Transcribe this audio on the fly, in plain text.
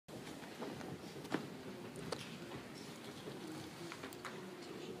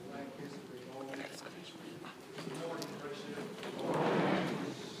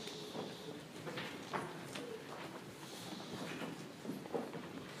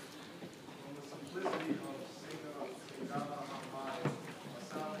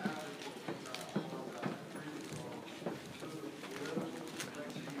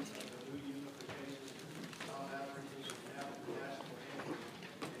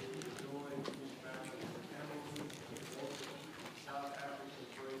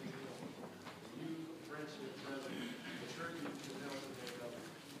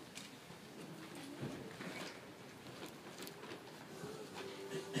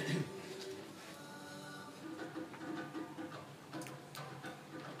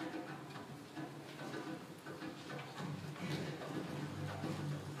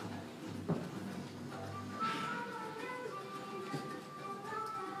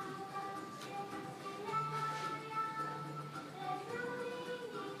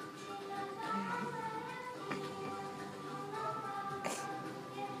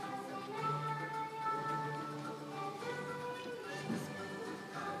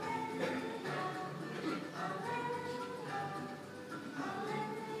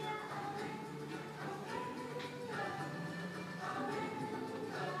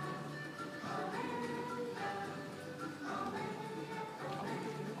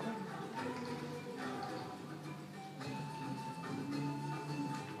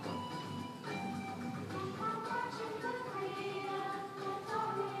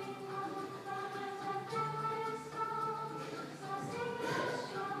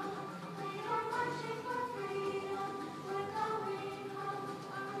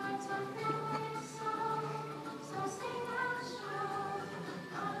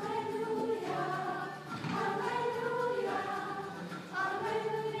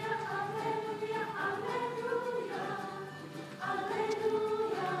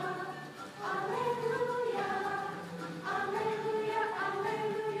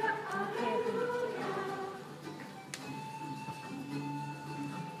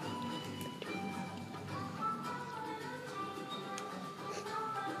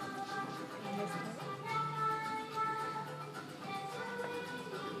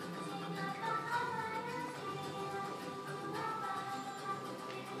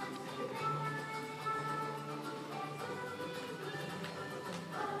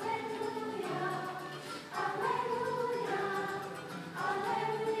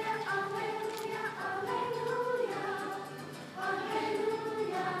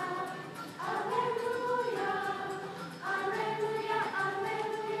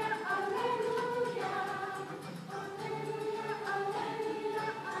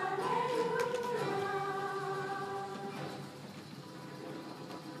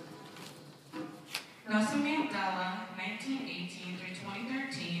Nelson Mandela, 1918 through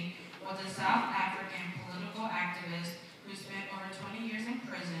 2013, was a South African political activist who spent over 20 years in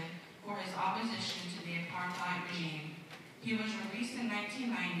prison for his opposition to the apartheid regime. He was released in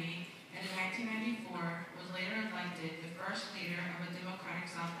 1990 and in 1994 was later elected the first leader of a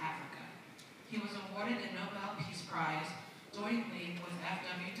democratic South Africa. He was awarded the Nobel Peace Prize jointly with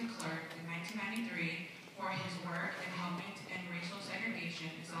F.W. de Klerk in 1993 for his work in helping to end racial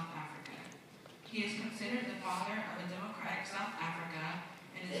segregation in South Africa. He is considered the father of a democratic South Africa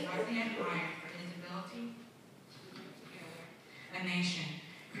and is widely admired for his ability to put together a nation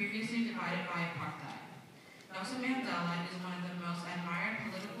previously divided by apartheid. Nelson Mandela is one of the most admired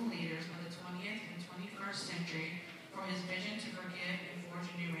political leaders of the 20th and 21st century for his vision to forgive and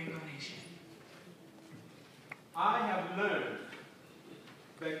forge a new rainbow nation. I have learned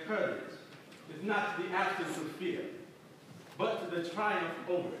that courage is not the absence of fear, but the triumph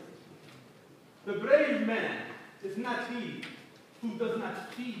over it. The brave man is not he who does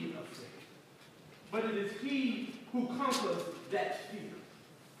not feel afraid, but it is he who conquers that fear.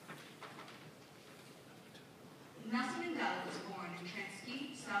 Nelson Mandela was born in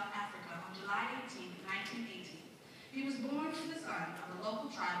Transkei, South Africa on July 18, 1918. He was born to the son of a local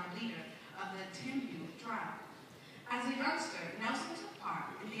tribal leader of the Tembu tribe. As a youngster, Nelson took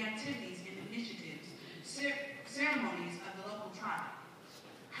part in the activities and initiatives, ceremonies of the local tribe.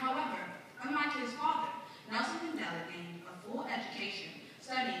 However, unlike his father, Nelson Mandela gained a full education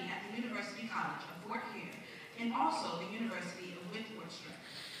studying at the University College of Fort Hare and also the University of Witwatersrand.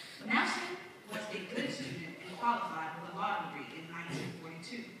 Nelson was a good student and qualified with a law degree in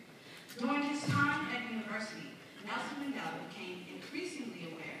 1942. During his time at university, Nelson Mandela became increasingly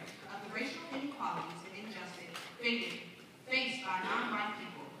aware of the racial inequalities and injustice faced by non-white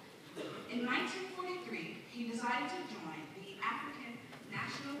people. In 1943, he decided to join the African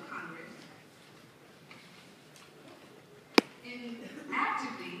National Congress and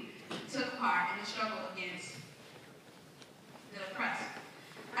actively took part in the struggle against the oppressed.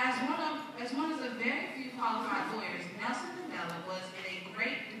 As one of the very few qualified lawyers, Nelson Mandela was in a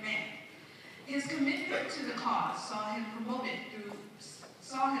great demand. His commitment to the cause saw him promoted through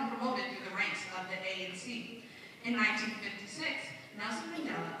the ranks of the ANC. In 1956, Nelson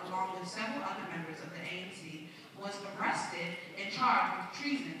Mandela, along with several other members of the ANC, was arrested and charged with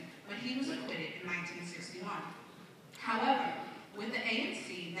treason, but he was acquitted in 1961. However, with the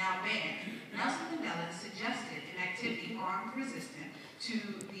ANC now banned, Nelson Mandela suggested an activity armed resistance to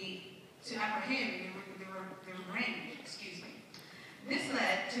apprehend the Ring. This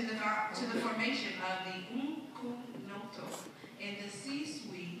led to the formation of the Umkhonto and the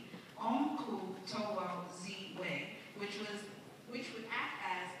Siswi Umkhonto Zwe, which would act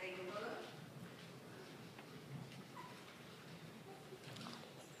as a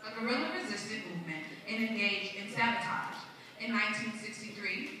guerrilla resistant movement and engage in sabotage. In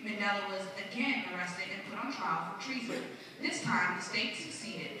 1963, Mandela was again arrested and put on trial for treason. This time, the state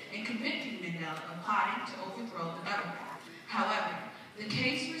succeeded in convicting Mandela of plotting to overthrow the government. However, the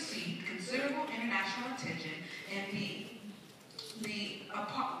case received considerable international attention, and the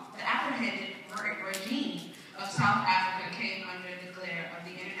apprehended regime of South Africa came under the glare of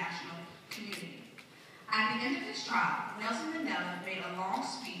the international community. At the end of his trial, Nelson Mandela made a long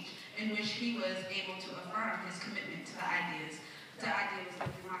speech in which he was able to affirm his commitment to the ideas of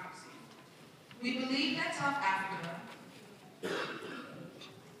democracy. We believe that South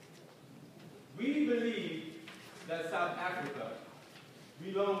Africa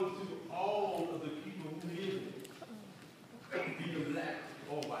belongs to all of the people who live in it, be it black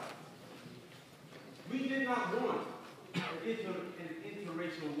or white. We did not want an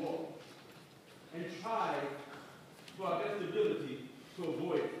interracial war and tried to our best ability to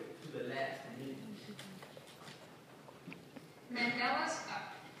avoid it to the last minute. Mandela's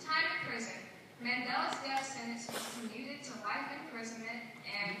time in prison. Mandela's death sentence was commuted to life imprisonment,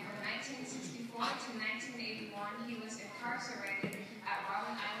 and from 1964 to 1981, he was incarcerated at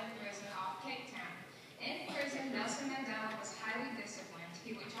Robben Island Prison off Cape Town. In prison, Nelson Mandela was highly disciplined.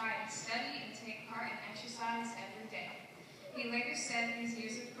 He would try and study and take part in exercise every day. He later said his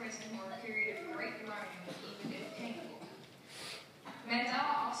years of prison were a period of great learning, even if painful.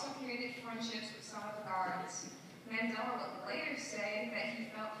 Mandela also created friendships with some of the guards. Mandela would later say that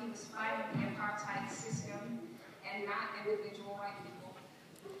he felt he was fighting the apartheid system and not individual white people.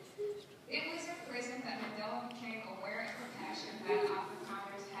 It was in prison that Mandela became aware of the passion that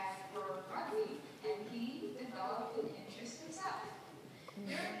Afrikaners had for rugby, and he developed an interest himself.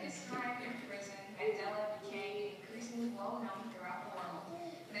 During his time in prison, Mandela became increasingly well-known throughout the world.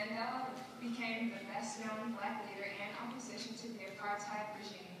 Mandela became the best-known black leader in opposition to the apartheid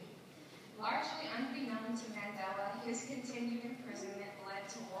regime. Largely unbeknown to Mandela, his continued imprisonment led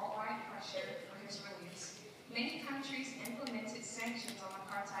to worldwide pressure for his release. Many countries implemented sanctions on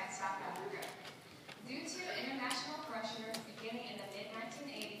apartheid South Africa. Due to international pressure, beginning in the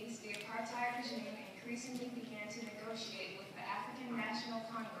mid-1980s, the apartheid regime increasingly began to negotiate with the African National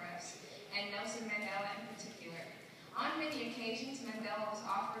Congress and Nelson Mandela in particular. On many occasions, Mandela was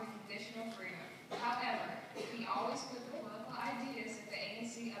offered conditional freedom. However, he always put the political ideas of the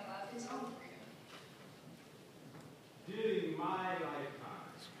ANC above his own freedom. During my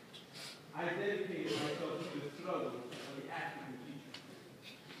lifetime, I dedicated myself to the struggle of the African people.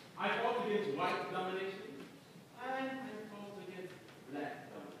 I fought against white domination, and I fought against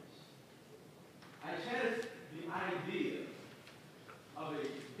black domination. I cherished the idea of a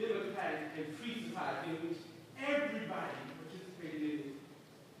democratic and free society in which everybody participated in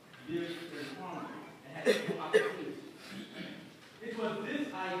lived in harmony and had equal opportunity. It was this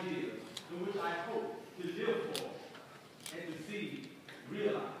idea in which I hope to live for and to see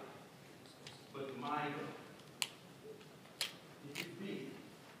realized. But my God, if it be,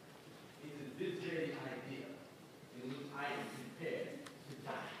 it is this very idea in which I am prepared to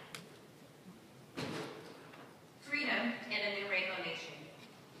die. Freedom and a new rainbow nation.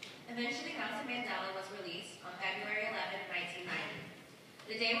 Eventually, Nelson Mandela was released on February 11, 1990.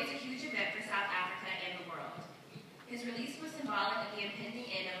 The day was a huge event for South Africa and the world. His release was symbolic of the impending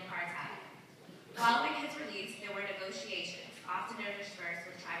end of apartheid. Following his release, there were negotiations, often interspersed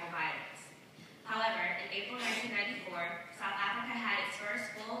with tribal violence. However, in April 1994, South Africa had its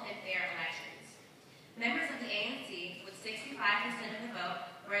first full and fair elections. Members of the ANC, with 65% of the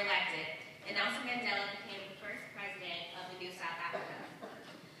vote, were elected, and Nelson Mandela became the first president of the new South Africa.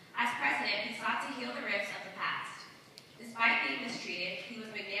 As president, he sought to heal the rifts of the past. Despite being mistreated, he was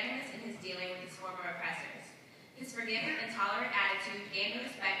magnanimous in his dealing with his former oppressors. His forgiving and tolerant attitude gained the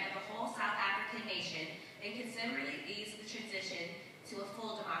respect of the whole South African nation and considerably eased the transition to a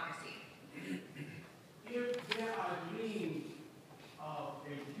full democracy. If there are dreams of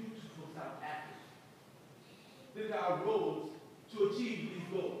a beautiful South Africa, then there are roads to achieve these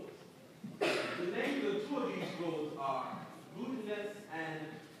goals. The names of two of these goals are rootedness and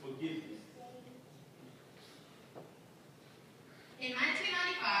forgiveness. In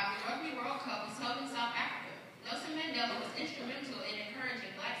 1995, the Rugby World Cup was held in South Africa. Nelson Mandela was instrumental in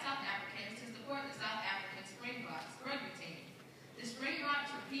encouraging black South Africans to support the South African Springboks rugby team. The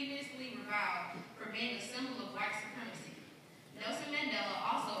Springboks were previously reviled for being a symbol of white supremacy. Nelson Mandela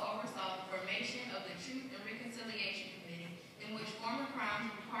also oversaw the formation of the Truth and Reconciliation Committee, in which former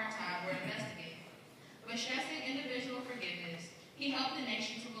crimes of apartheid were investigated. By stressing individual forgiveness, he helped the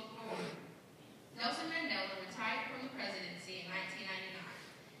nation to look forward. Nelson Mandela retired from the presidency in 1999.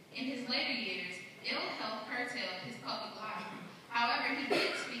 In his later years, ill health curtailed his public life. However, he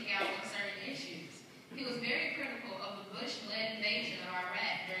did speak out on certain issues. He was very critical of the Bush-led invasion of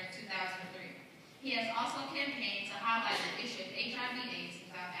Iraq during 2003. He has also campaigned to highlight the issue of HIV/AIDS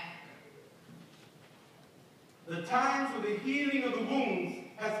in South Africa. The time for the healing of the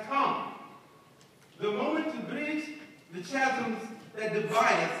wounds has come. The moment to bridge the chasms that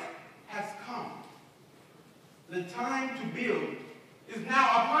divide us has come. The time to build is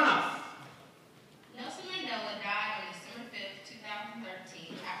now upon us. Nelson Mandela died on December 5th,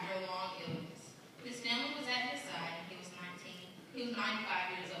 2013, after a long illness. His family was at his side, and he was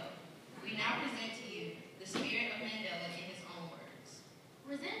 95 years old. We now present to you the spirit of Mandela in his own words.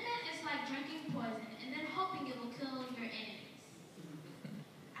 Resentment is like drinking poison and then hoping it will kill your enemies.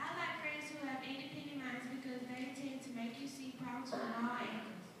 I like friends who have independent minds because they tend to make you see problems from all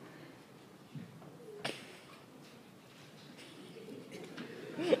angles.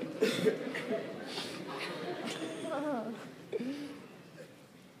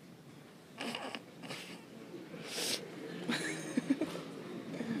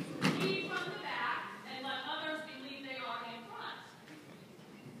 Lead from the back and let others believe they are in front.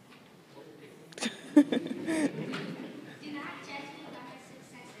 Do not judge me by my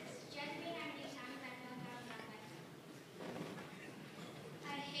successes. Judge me how many times I fell down by myself.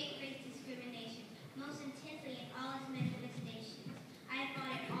 I hate race discrimination, most intensely in all its manifestations. I have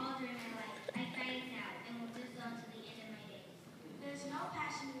fought it all during my life. I fight it now and will do so until the end of my days. There's no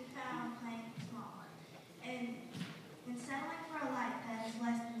passion to be found playing small and in settling for a life that is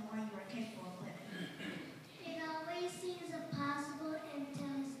less than the one you are capable of living. It always seems impossible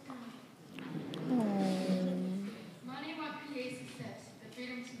until it's done. Money won't create success, the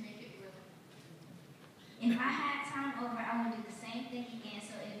freedom to make it real. If I had time over, I would do the same thing again,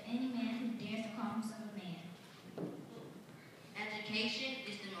 so if any man who dares to call himself a man. Education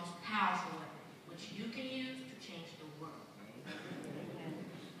is the most powerful weapon, which you can use to change the world.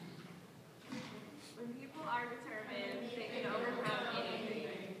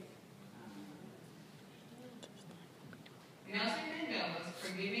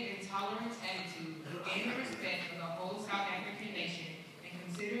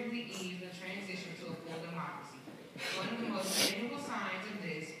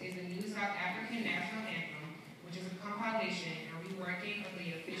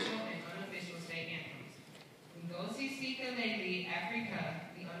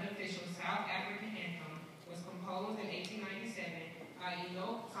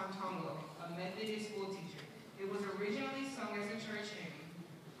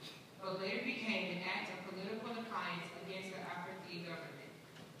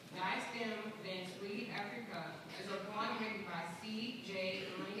 hymn, Then Sweet Africa, is a poem written by C. J.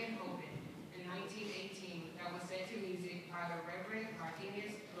 Langenhoven in 1918 that was set to music by the Reverend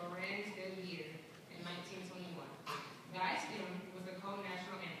Martinez Lorenz de Leer in 1921. God's Hymn was the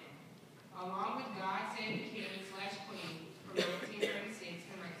co-national anthem, along with God Save the King/Queen from 1936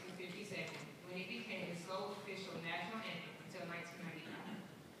 to 1957, when it became the sole official national anthem until 1995.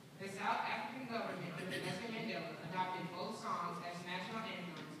 The South African government under Nelson Mandela adopted both songs as national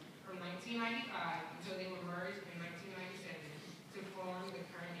anthems from 1995 until they were merged in 1997 to form the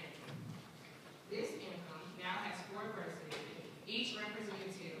current anthem. This anthem now has 4 verses, each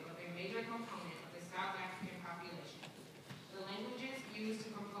representative of a major component of the South African population. The languages used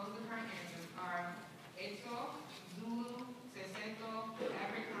to compose the current anthem are Xhosa, Zulu, Sesotho,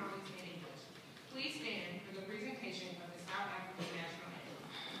 Afrikaans, and English. Please stand for the presentation of the South African